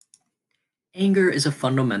Anger is a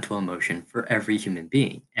fundamental emotion for every human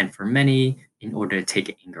being, and for many, in order to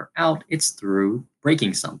take anger out, it's through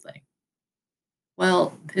breaking something.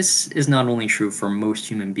 Well, this is not only true for most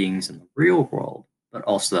human beings in the real world, but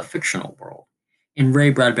also the fictional world. In Ray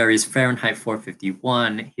Bradbury's Fahrenheit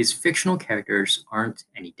 451, his fictional characters aren't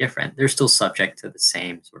any different. They're still subject to the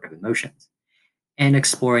same sort of emotions. And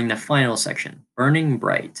exploring the final section, Burning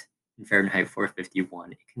Bright, in Fahrenheit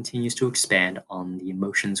 451, it continues to expand on the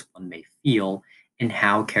emotions one may feel and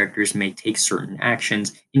how characters may take certain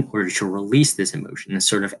actions in order to release this emotion and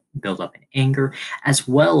sort of build up an anger, as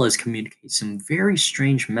well as communicate some very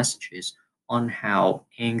strange messages on how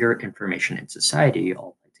anger, information, and society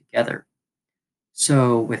all play together.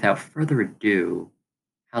 So, without further ado,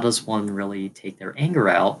 how does one really take their anger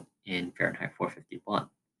out in Fahrenheit 451?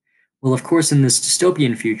 Well, of course, in this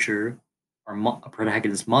dystopian future, our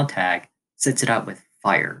protagonist Montag sets it out with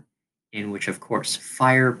fire, in which, of course,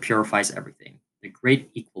 fire purifies everything, the great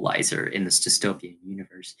equalizer in this dystopian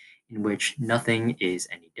universe, in which nothing is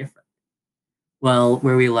any different. Well,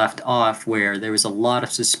 where we left off, where there was a lot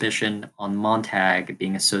of suspicion on Montag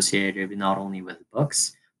being associated not only with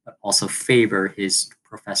books, but also Faber, his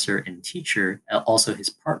professor and teacher, also his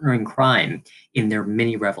partner in crime in their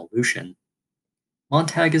mini revolution.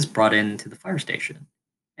 Montag is brought into the fire station.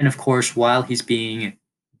 And of course, while he's being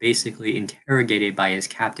basically interrogated by his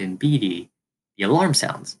captain Beatty, the alarm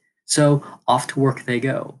sounds. So off to work they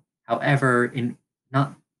go. However, in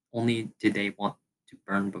not only did they want to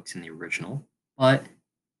burn books in the original, but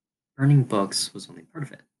burning books was only part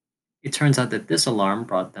of it. It turns out that this alarm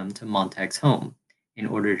brought them to Montag's home in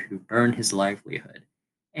order to burn his livelihood.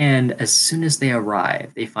 And as soon as they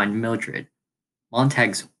arrive, they find Mildred,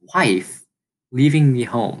 Montag's wife, leaving the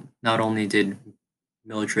home. Not only did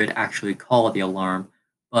Mildred actually call the alarm,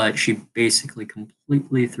 but she basically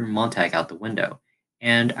completely threw Montag out the window,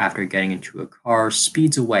 and after getting into a car,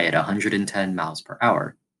 speeds away at 110 miles per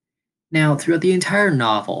hour. Now, throughout the entire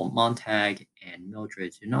novel, Montag and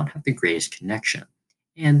Mildred do not have the greatest connection,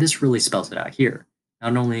 and this really spells it out here.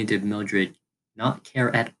 Not only did Mildred not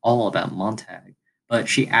care at all about Montag, but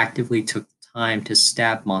she actively took time to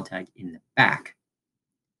stab Montag in the back.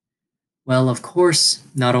 Well, of course,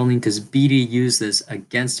 not only does Beatty use this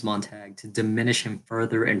against Montag to diminish him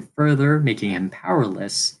further and further, making him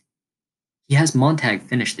powerless, he has Montag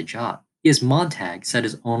finish the job. He has Montag set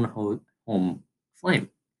his own home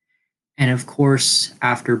flame. And of course,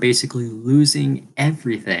 after basically losing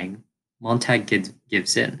everything, Montag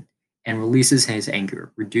gives in and releases his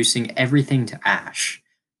anger, reducing everything to ash,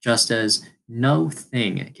 just as no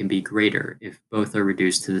thing can be greater if both are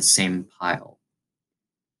reduced to the same pile.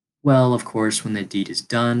 Well, of course, when the deed is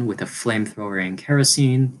done with a flamethrower and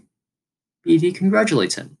kerosene, Beatty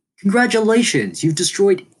congratulates him. Congratulations! You've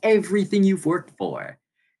destroyed everything you've worked for.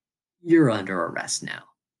 You're under arrest now.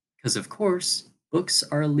 Because, of course, books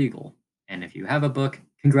are illegal. And if you have a book,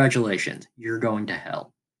 congratulations, you're going to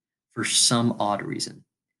hell. For some odd reason.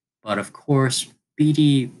 But of course,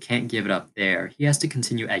 Beatty can't give it up there. He has to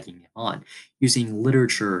continue egging him on, using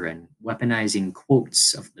literature and weaponizing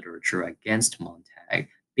quotes of literature against Montag,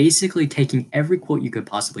 basically taking every quote you could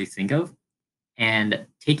possibly think of and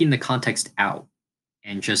taking the context out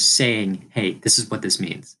and just saying, hey, this is what this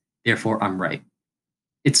means. Therefore, I'm right.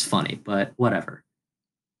 It's funny, but whatever.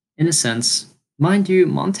 In a sense, mind you,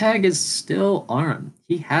 Montag is still armed.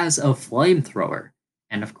 He has a flamethrower.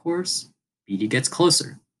 And of course, Beatty gets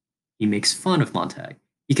closer. He makes fun of Montag.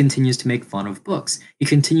 He continues to make fun of books. He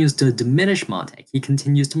continues to diminish Montag. He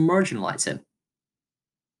continues to marginalize him.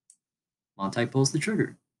 Montag pulls the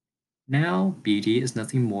trigger. Now, Beatty is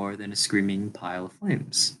nothing more than a screaming pile of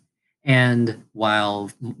flames. And while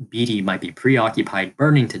Beatty might be preoccupied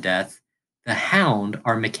burning to death, the Hound,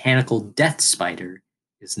 our mechanical death spider,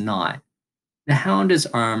 is not. The Hound is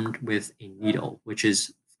armed with a needle, which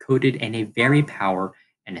is coated in a very power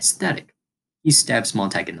and aesthetic. He stabs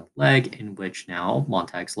Montag in the leg, in which now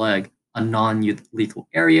Montag's leg, a non lethal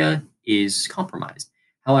area, is compromised.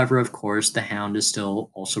 However, of course, the Hound is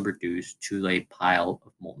still also reduced to a pile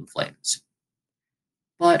of molten flames.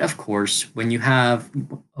 But of course, when you have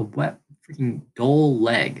a wet, freaking dull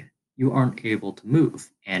leg, you aren't able to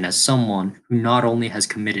move. And as someone who not only has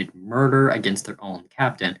committed murder against their own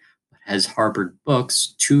captain, but has harbored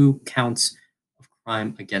books, 2 counts of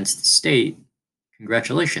crime against the state,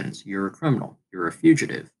 congratulations, you're a criminal, you're a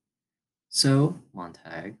fugitive. So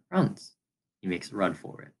Montag runs. He makes a run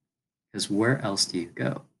for it. Because where else do you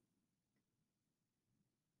go?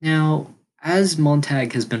 Now, as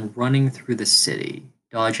Montag has been running through the city,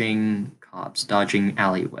 dodging cops, dodging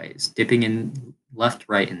alleyways, dipping in left,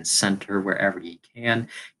 right, and center wherever he can,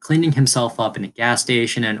 cleaning himself up in a gas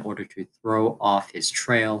station in order to throw off his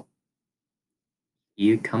trail.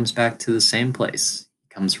 He comes back to the same place.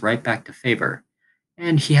 He comes right back to Faber.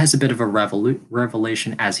 And he has a bit of a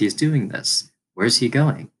revelation as he's doing this. Where's he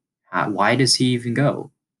going? Why does he even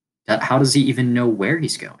go? How does he even know where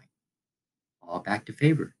he's going? All back to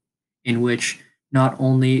Faber, in which not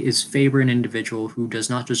only is Faber an individual who does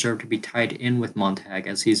not deserve to be tied in with Montag,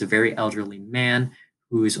 as he is a very elderly man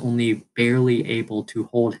who is only barely able to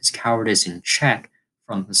hold his cowardice in check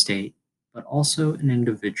from the state, but also an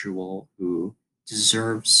individual who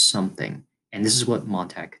deserves something. And this is what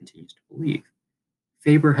Montag continues to believe.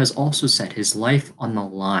 Faber has also set his life on the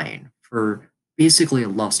line for basically a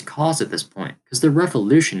lost cause at this point, because the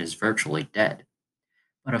revolution is virtually dead.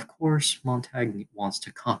 But of course, Montag wants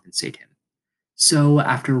to compensate him. So,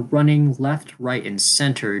 after running left, right, and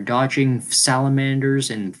center, dodging salamanders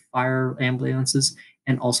and fire ambulances,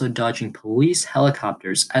 and also dodging police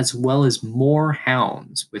helicopters, as well as more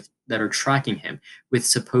hounds that are tracking him with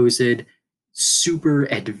supposed super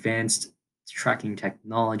advanced tracking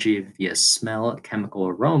technology via smell, chemical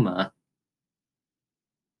aroma,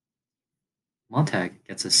 Montag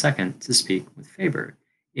gets a second to speak with Faber,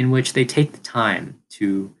 in which they take the time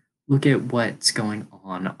to look at what's going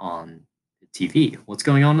on the TV, what's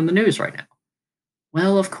going on in the news right now.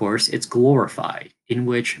 Well, of course, it's glorified, in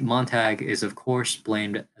which Montag is, of course,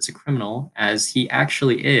 blamed as a criminal, as he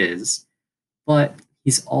actually is, but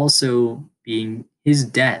he's also his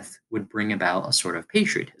death would bring about a sort of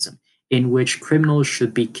patriotism, in which criminals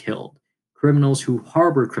should be killed. Criminals who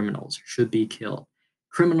harbor criminals should be killed.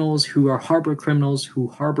 Criminals who harbor criminals who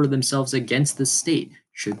harbor themselves against the state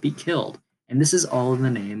should be killed. And this is all in the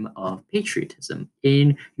name of patriotism,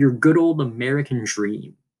 in your good old American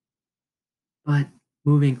dream. But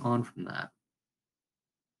moving on from that,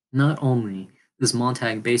 not only does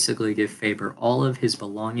Montag basically give Faber all of his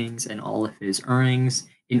belongings and all of his earnings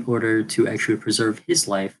in order to actually preserve his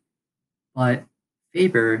life, but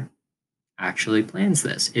Faber actually plans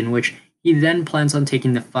this, in which he then plans on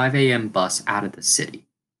taking the 5 a.m. bus out of the city.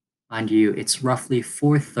 Mind you, it's roughly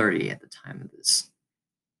 4:30 at the time of this.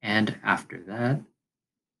 And after that,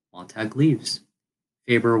 Montag leaves.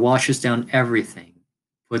 Faber washes down everything,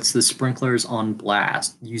 puts the sprinklers on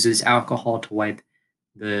blast, uses alcohol to wipe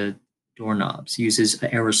the doorknobs, uses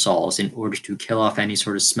aerosols in order to kill off any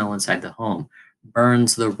sort of smell inside the home,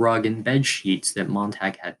 burns the rug and bed sheets that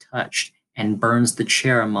Montag had touched, and burns the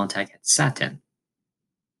chair Montag had sat in.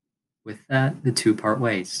 With that, the two part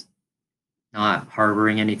ways, not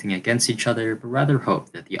harboring anything against each other, but rather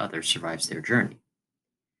hope that the other survives their journey.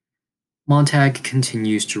 Montag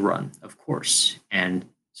continues to run, of course, and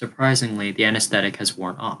surprisingly, the anesthetic has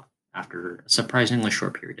worn off after a surprisingly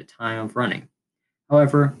short period of time of running.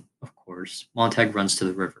 However, of course, Montag runs to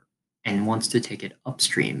the river and wants to take it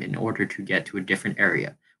upstream in order to get to a different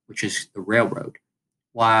area, which is the railroad.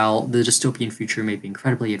 While the dystopian future may be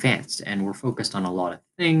incredibly advanced and we're focused on a lot of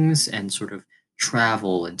things and sort of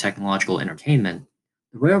travel and technological entertainment,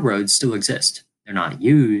 the railroads still exist. They're not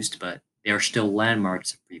used, but they are still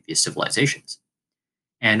landmarks of previous civilizations.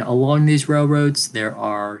 And along these railroads, there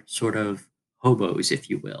are sort of hobos, if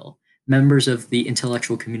you will, members of the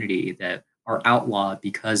intellectual community that are outlawed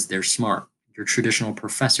because they're smart. Your traditional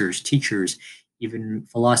professors, teachers, even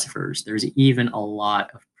philosophers. There's even a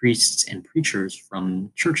lot of priests and preachers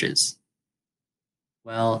from churches.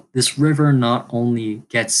 Well, this river not only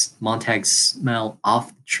gets Montag's smell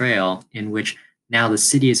off the trail, in which now the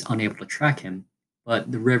city is unable to track him,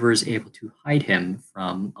 but the river is able to hide him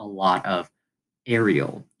from a lot of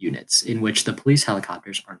aerial units, in which the police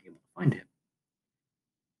helicopters aren't able to find him.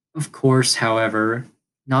 Of course, however,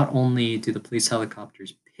 not only do the police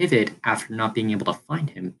helicopters pivot after not being able to find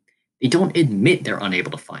him, they don't admit they're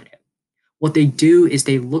unable to find him. What they do is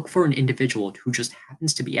they look for an individual who just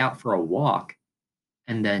happens to be out for a walk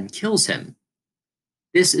and then kills him.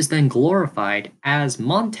 This is then glorified as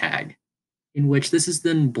Montag, in which this is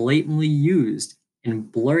then blatantly used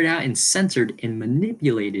and blurred out and censored and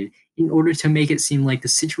manipulated in order to make it seem like the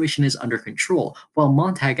situation is under control, while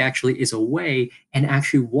Montag actually is away and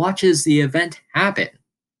actually watches the event happen.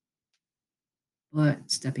 But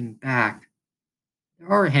stepping back, there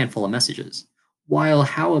are a handful of messages. While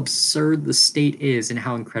how absurd the state is and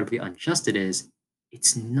how incredibly unjust it is,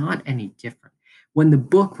 it's not any different. When the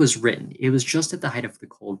book was written, it was just at the height of the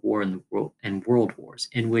Cold War and world wars,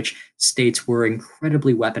 in which states were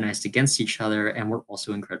incredibly weaponized against each other and were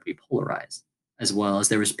also incredibly polarized, as well as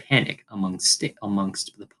there was panic amongst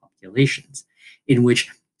the populations, in which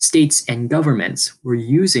states and governments were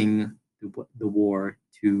using the war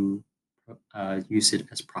to use it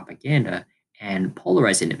as propaganda and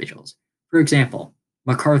polarize individuals. For example,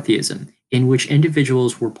 McCarthyism, in which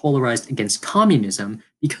individuals were polarized against communism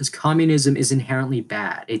because communism is inherently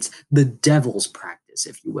bad. It's the devil's practice,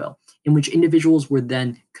 if you will, in which individuals were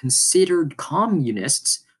then considered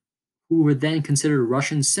communists who were then considered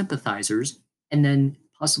Russian sympathizers and then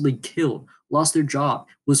possibly killed, lost their job,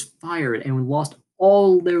 was fired, and lost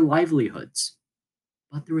all their livelihoods.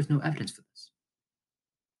 But there was no evidence for this.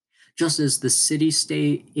 Just as the city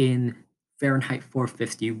state in Fahrenheit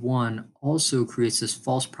 451 also creates this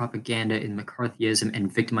false propaganda in McCarthyism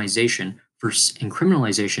and victimization and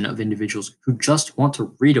criminalization of individuals who just want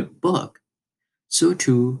to read a book, so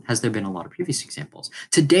too has there been a lot of previous examples.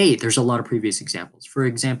 Today, there's a lot of previous examples. For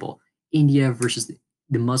example, India versus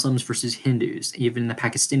the Muslims versus Hindus, even the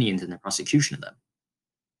Pakistanis and the prosecution of them.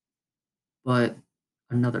 But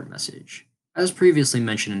another message. As previously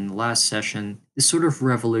mentioned in the last session, this sort of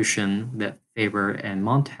revolution that Faber and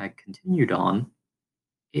Montag continued on,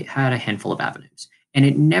 it had a handful of avenues, and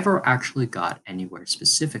it never actually got anywhere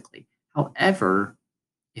specifically. However,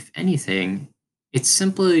 if anything, it's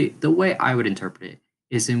simply the way I would interpret it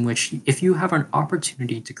is in which if you have an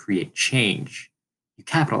opportunity to create change, you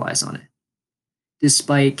capitalize on it.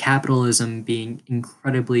 Despite capitalism being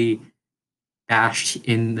incredibly bashed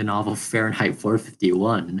in the novel Fahrenheit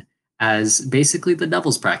 451 as basically the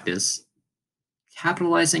devil's practice,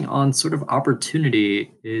 capitalizing on sort of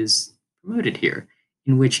opportunity is promoted here,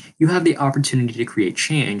 in which you have the opportunity to create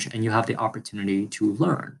change and you have the opportunity to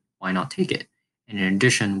learn. Why not take it? And in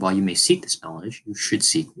addition, while you may seek this knowledge, you should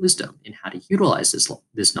seek wisdom in how to utilize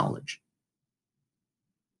this knowledge.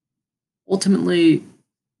 Ultimately,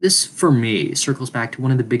 this, for me, circles back to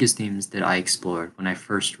one of the biggest themes that I explored when I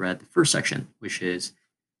first read the first section, which is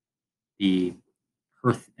the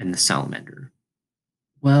Earth and the Salamander.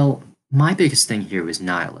 Well, my biggest thing here was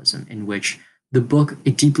nihilism, in which the book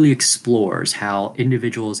it deeply explores how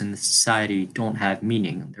individuals in the society don't have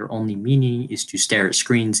meaning. Their only meaning is to stare at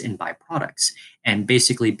screens and buy products, and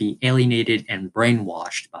basically be alienated and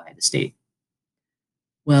brainwashed by the state.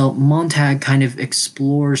 Well, Montag kind of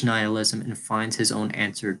explores nihilism and finds his own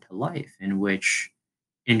answer to life, in which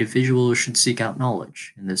individuals should seek out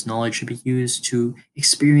knowledge, and this knowledge should be used to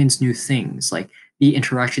experience new things, like the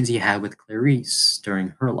interactions he had with Clarice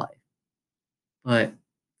during her life. But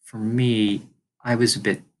for me, I was a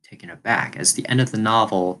bit taken aback, as the end of the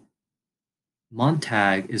novel,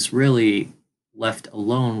 Montag is really left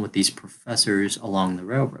alone with these professors along the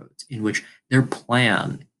railroads, in which their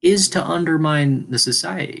plan is to undermine the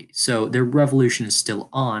society. So their revolution is still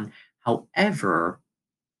on. However,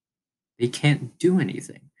 they can't do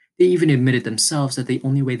anything. They even admitted themselves that the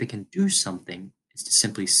only way they can do something is to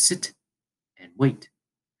simply sit and wait.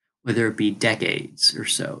 Whether it be decades or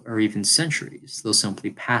so, or even centuries, they'll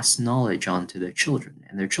simply pass knowledge on to their children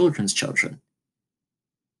and their children's children.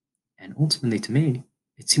 And ultimately, to me,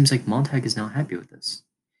 it seems like Montag is not happy with this,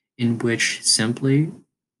 in which simply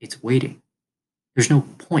it's waiting. There's no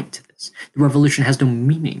point to this. The revolution has no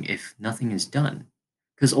meaning if nothing is done,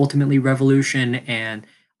 because ultimately, revolution and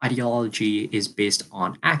ideology is based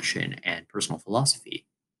on action and personal philosophy.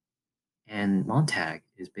 And Montag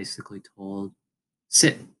is basically told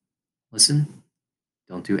sit, listen,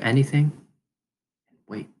 don't do anything, and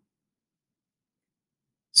wait.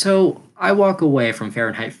 So I walk away from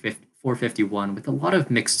Fahrenheit 451 with a lot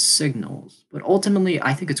of mixed signals, but ultimately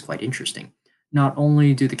I think it's quite interesting. Not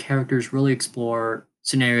only do the characters really explore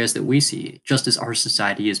scenarios that we see, just as our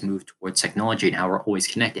society has moved towards technology and how we're always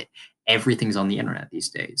connected, everything's on the internet these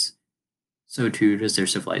days. So too does their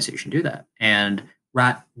civilization do that. And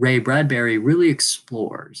Ray Bradbury really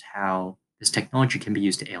explores how this technology can be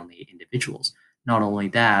used to alienate individuals. Not only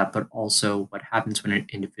that, but also what happens when an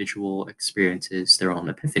individual experiences their own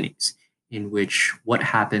epiphanies, in which what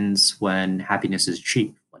happens when happiness is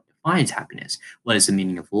achieved, what defines happiness, what is the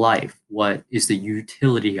meaning of life, what is the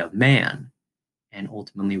utility of man, and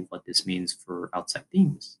ultimately what this means for outside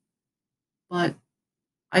themes. But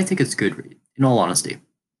I think it's a good read, in all honesty.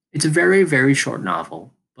 It's a very, very short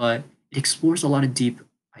novel, but it explores a lot of deep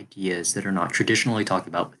ideas that are not traditionally talked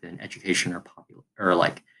about within education or popular or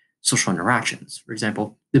like social interactions. For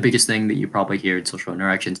example, the biggest thing that you probably hear in social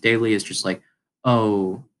interactions daily is just like,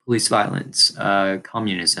 oh, police violence,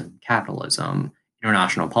 communism, capitalism,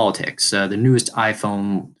 international politics. The newest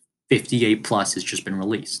iPhone 58 Plus has just been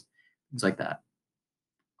released, things like that.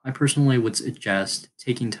 I personally would suggest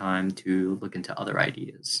taking time to look into other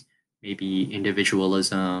ideas, maybe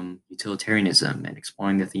individualism, utilitarianism, and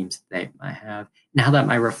exploring the themes that they might have and how that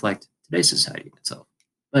might reflect today's society itself.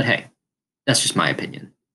 But hey, that's just my opinion.